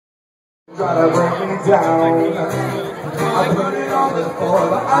Try to break me down. I put it on the floor,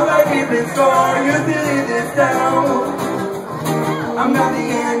 but I like keeping score. You feeling this down. I'm not the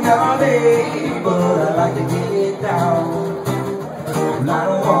end of it, but I like to get it down. And I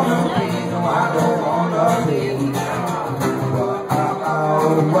don't wanna be, no, I don't wanna be.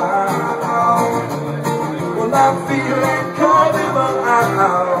 Wow. Well, I'm feeling comfortable.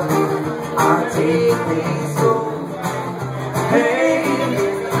 I take things slow. Hey,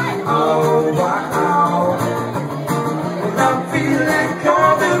 oh wow. Well, I'm feeling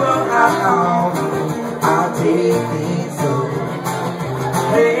comfortable. I take things slow.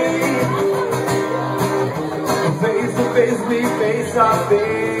 Hey, face to face, we face our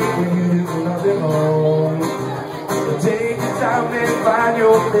fate. When you do nothing wrong, take your time and find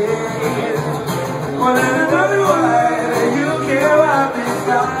your place. Well, in another way, you can't wipe this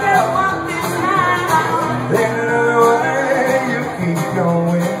out. In another way, you keep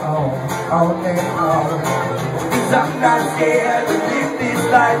going on and on. 'Cause I'm not scared to live this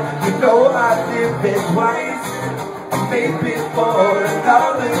life. You know I live it twice. Maybe for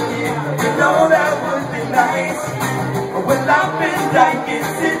another year. You know that would be nice. Well, I've been thinking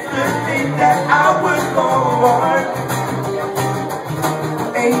since the day that I was born.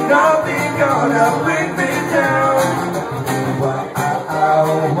 Ain't nothing gonna bring me down.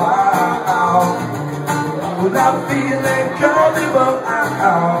 Wow. Well, I'm feeling comfortable.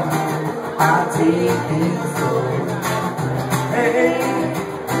 I take things slow. Hey,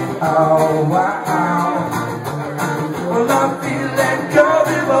 oh wow. Well, I'm feeling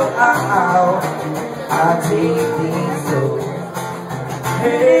comfortable. I take things slow.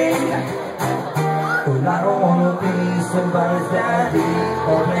 Hey. Well, I don't wanna be somebody's daddy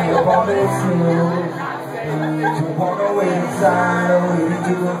or play up on the field. To wanna wait inside or wait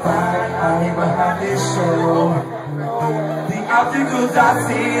into a fight, I ain't behind this show. The obstacles I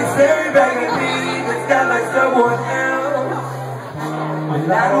see is very bad at me, it's got like someone else.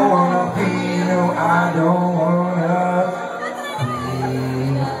 Well, I don't wanna be, no, I don't wanna be.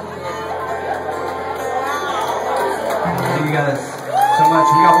 Thank you guys so much.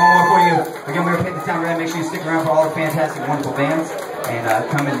 We got one more for you. Again, we're going to hit the town red. Make sure you stick around for all the fantastic, wonderful bands. And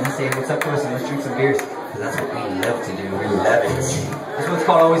come in and say what's up to us and let's drink some beers. Because that's what we love to do. We love it. This one's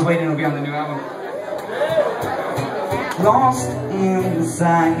called Always Waiting. It'll be on the new album. Lost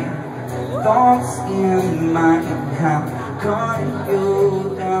inside, thoughts in my mind, cutting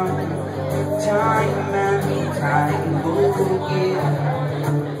you down. Time and time again.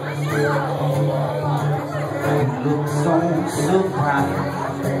 You look so surprised.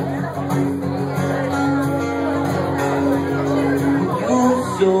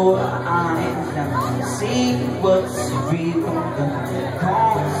 Use your eyes and see what's real. The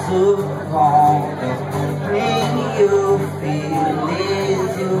cause of all the pain you feel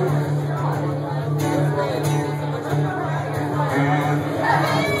is you. And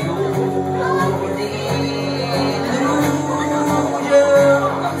you're the illusion.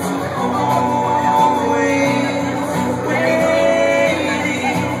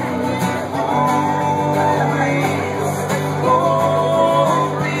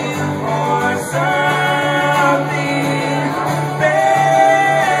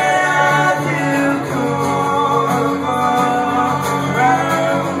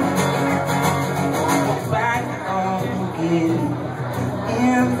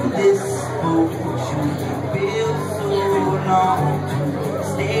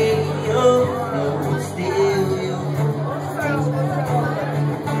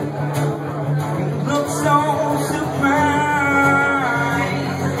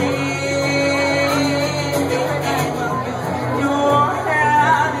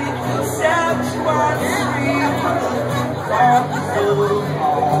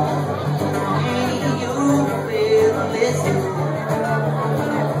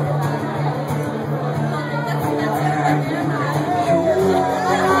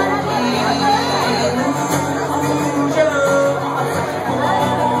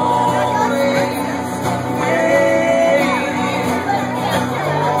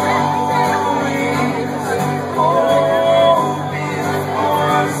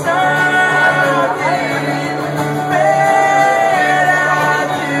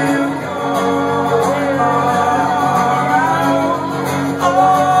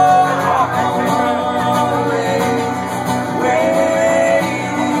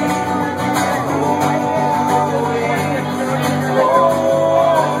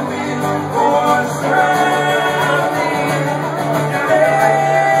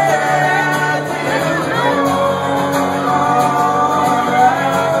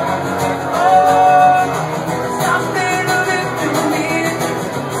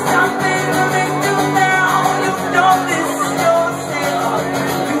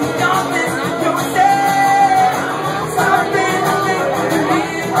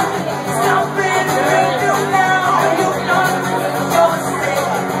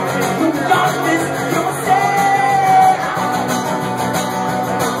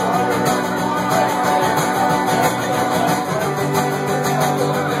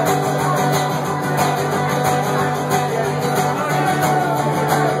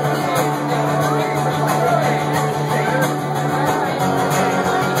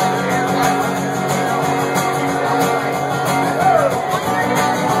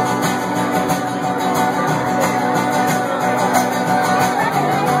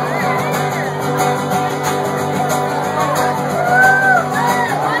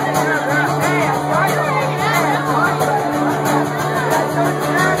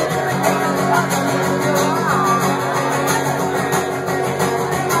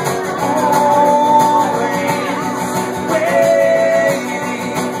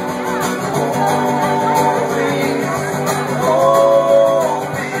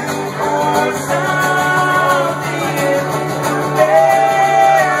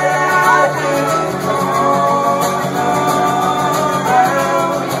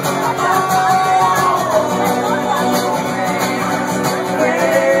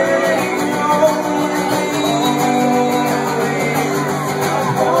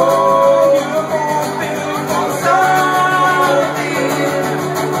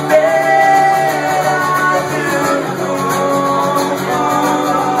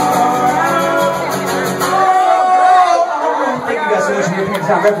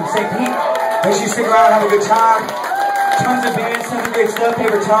 rep from St. Pete. Make sure you stick around, have a good time. Tons of bands, tons of great stuff.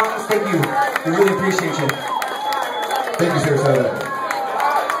 Paper Tongues, thank you. We really appreciate you. Thank you, Sarasota.